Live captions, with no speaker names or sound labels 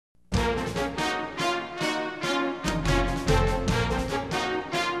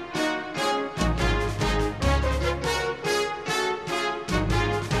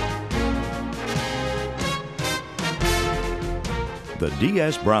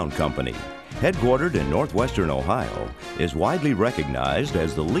D.S. Brown Company, headquartered in northwestern Ohio, is widely recognized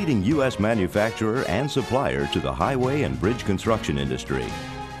as the leading U.S. manufacturer and supplier to the highway and bridge construction industry.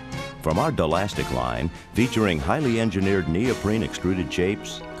 From our Delastic line, featuring highly engineered neoprene extruded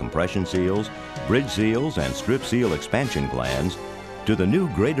shapes, compression seals, bridge seals, and strip seal expansion glands, to the new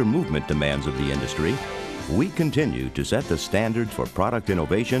greater movement demands of the industry, we continue to set the standards for product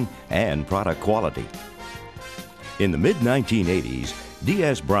innovation and product quality. In the mid-1980s,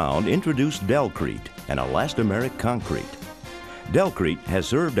 D.S. Brown introduced Delcrete, an elastomeric concrete. Delcrete has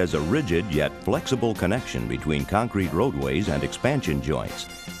served as a rigid yet flexible connection between concrete roadways and expansion joints,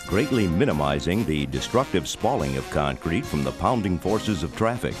 greatly minimizing the destructive spalling of concrete from the pounding forces of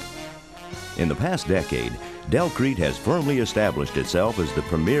traffic. In the past decade, Delcrete has firmly established itself as the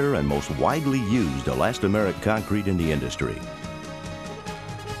premier and most widely used elastomeric concrete in the industry.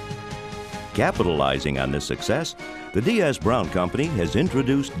 Capitalizing on this success, the D.S. Brown Company has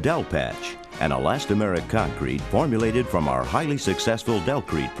introduced Delpatch, an elastomeric concrete formulated from our highly successful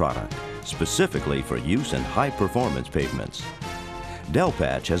Delcrete product, specifically for use in high-performance pavements.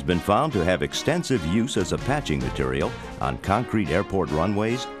 Delpatch has been found to have extensive use as a patching material on concrete airport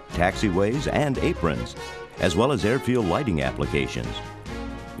runways, taxiways, and aprons, as well as airfield lighting applications.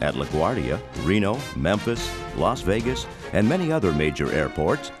 At LaGuardia, Reno, Memphis, Las Vegas, and many other major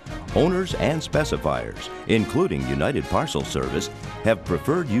airports, owners and specifiers, including United Parcel Service, have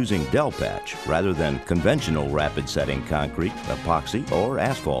preferred using Delpatch rather than conventional rapid-setting concrete, epoxy, or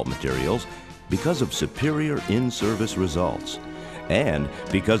asphalt materials because of superior in-service results, and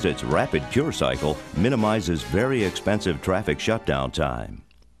because its rapid cure cycle minimizes very expensive traffic shutdown time.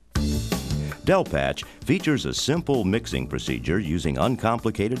 Delpatch features a simple mixing procedure using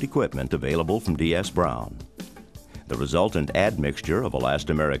uncomplicated equipment available from D.S. Brown. The resultant admixture of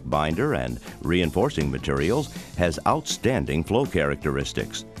elastomeric binder and reinforcing materials has outstanding flow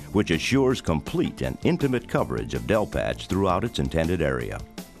characteristics, which assures complete and intimate coverage of Delpatch throughout its intended area.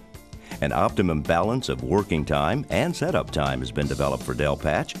 An optimum balance of working time and setup time has been developed for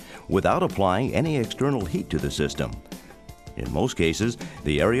Delpatch without applying any external heat to the system. In most cases,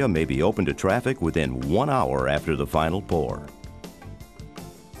 the area may be open to traffic within 1 hour after the final pour.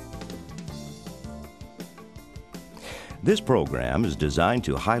 This program is designed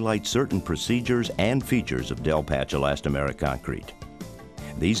to highlight certain procedures and features of Delpatch elastomeric concrete.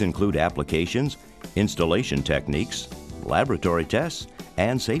 These include applications, installation techniques, laboratory tests,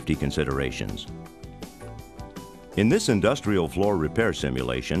 and safety considerations. In this industrial floor repair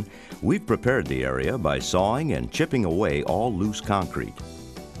simulation, we've prepared the area by sawing and chipping away all loose concrete.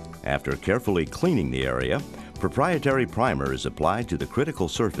 After carefully cleaning the area, proprietary primer is applied to the critical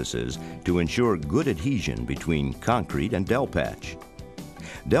surfaces to ensure good adhesion between concrete and Delpatch.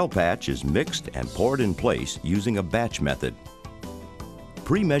 Delpatch is mixed and poured in place using a batch method.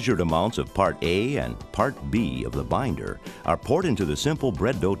 Pre-measured amounts of Part A and Part B of the binder are poured into the simple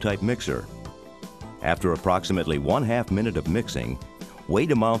bread dough type mixer. After approximately 1/2 minute of mixing,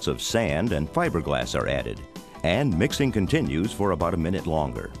 weight amounts of sand and fiberglass are added, and mixing continues for about a minute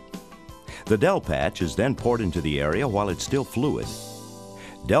longer. The Delpatch is then poured into the area while it's still fluid.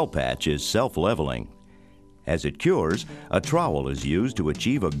 Delpatch is self-leveling. As it cures, a trowel is used to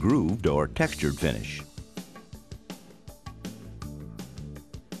achieve a grooved or textured finish.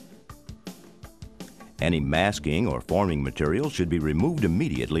 Any masking or forming material should be removed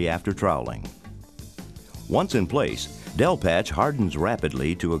immediately after troweling. Once in place, Delpatch hardens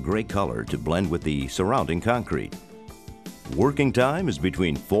rapidly to a gray color to blend with the surrounding concrete. Working time is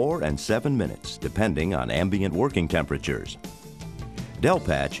between 4 and 7 minutes, depending on ambient working temperatures.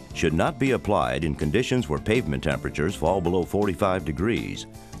 Delpatch should not be applied in conditions where pavement temperatures fall below 45 degrees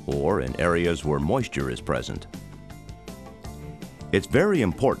or in areas where moisture is present. It's very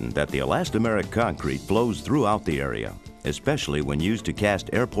important that the elastomeric concrete flows throughout the area, especially when used to cast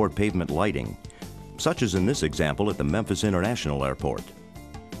airport pavement lighting, such as in this example at the Memphis International Airport.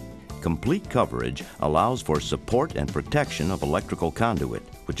 Complete coverage allows for support and protection of electrical conduit,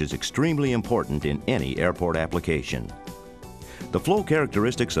 which is extremely important in any airport application. The flow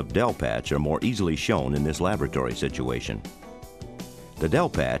characteristics of Delpatch are more easily shown in this laboratory situation. The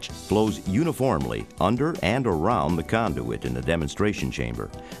Delpatch flows uniformly under and around the conduit in the demonstration chamber,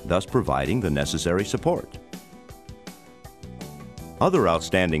 thus providing the necessary support. Other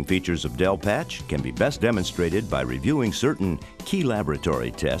outstanding features of Delpatch can be best demonstrated by reviewing certain key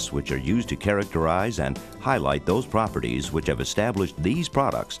laboratory tests which are used to characterize and highlight those properties which have established these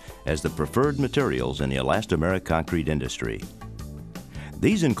products as the preferred materials in the elastomeric concrete industry.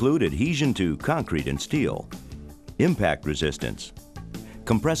 These include adhesion to concrete and steel, impact resistance,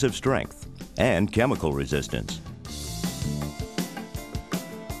 compressive strength, and chemical resistance.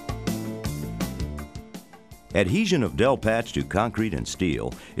 Adhesion of Delpatch to concrete and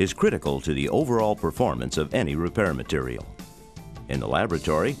steel is critical to the overall performance of any repair material. In the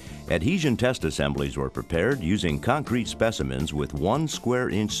laboratory, adhesion test assemblies were prepared using concrete specimens with 1 square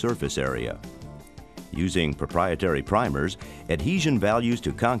inch surface area. Using proprietary primers, adhesion values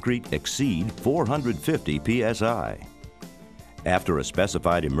to concrete exceed 450 psi. After a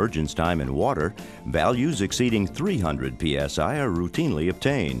specified emergence time in water, values exceeding 300 psi are routinely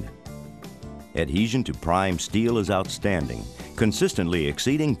obtained. Adhesion to prime steel is outstanding, consistently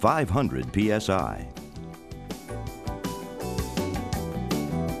exceeding 500 psi.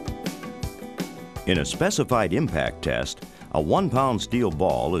 In a specified impact test, a 1-pound steel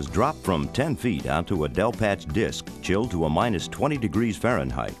ball is dropped from 10 feet onto a Delpatch disc chilled to a minus 20 degrees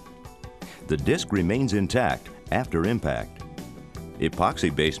Fahrenheit. The disc remains intact after impact.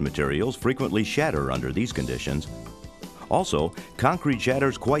 Epoxy-based materials frequently shatter under these conditions. Also, concrete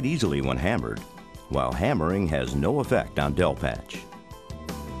shatters quite easily when hammered, while hammering has no effect on Delpatch.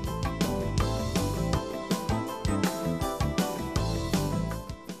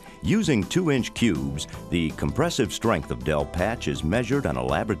 Using 2-inch cubes, the compressive strength of Delpatch is measured on a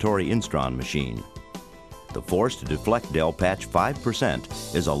laboratory Instron machine. The force to deflect Delpatch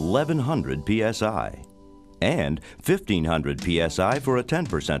 5% is 1,100 psi, and 1,500 psi for a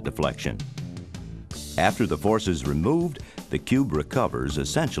 10% deflection. After the force is removed, the cube recovers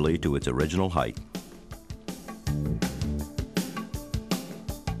essentially to its original height.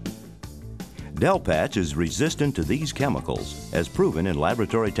 Delpatch is resistant to these chemicals, as proven in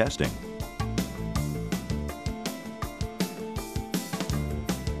laboratory testing.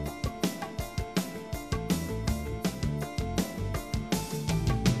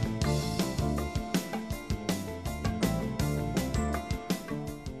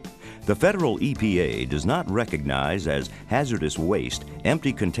 The federal EPA does not recognize as hazardous waste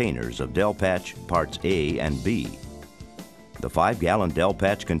empty containers of Delpatch parts A and B. The 5-gallon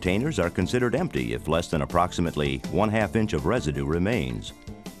Delpatch containers are considered empty if less than approximately 1/2 inch of residue remains.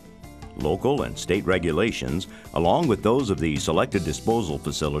 Local and state regulations, along with those of the selected disposal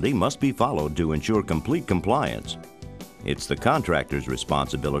facility, must be followed to ensure complete compliance. It's the contractor's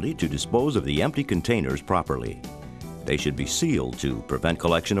responsibility to dispose of the empty containers properly. They should be sealed to prevent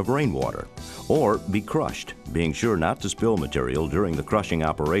collection of rainwater, or be crushed, being sure not to spill material during the crushing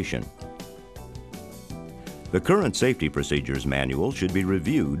operation. The current safety procedures manual should be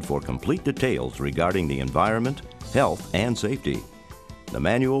reviewed for complete details regarding the environment, health, and safety. The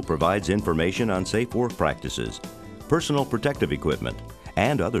manual provides information on safe work practices, personal protective equipment,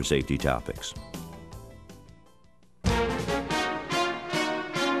 and other safety topics.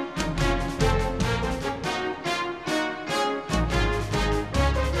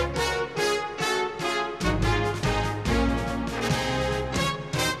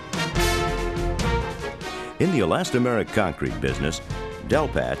 In the elastomeric concrete business,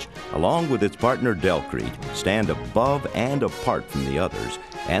 Delpatch, along with its partner Delcrete, stand above and apart from the others,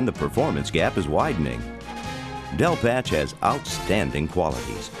 and the performance gap is widening. Delpatch has outstanding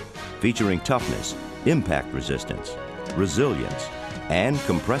qualities, featuring toughness, impact resistance, resilience, and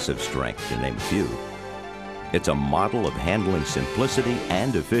compressive strength, to name a few. It's a model of handling simplicity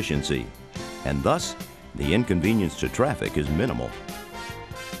and efficiency, and thus, the inconvenience to traffic is minimal.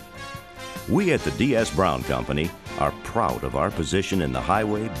 We at the D.S. Brown Company are proud of our position in the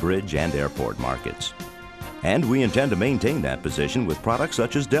highway, bridge, and airport markets. And we intend to maintain that position with products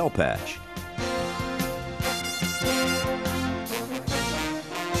such as Delpatch.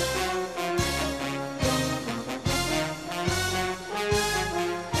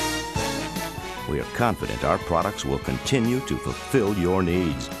 We are confident our products will continue to fulfill your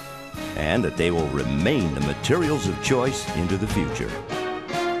needs, and that they will remain the materials of choice into the future.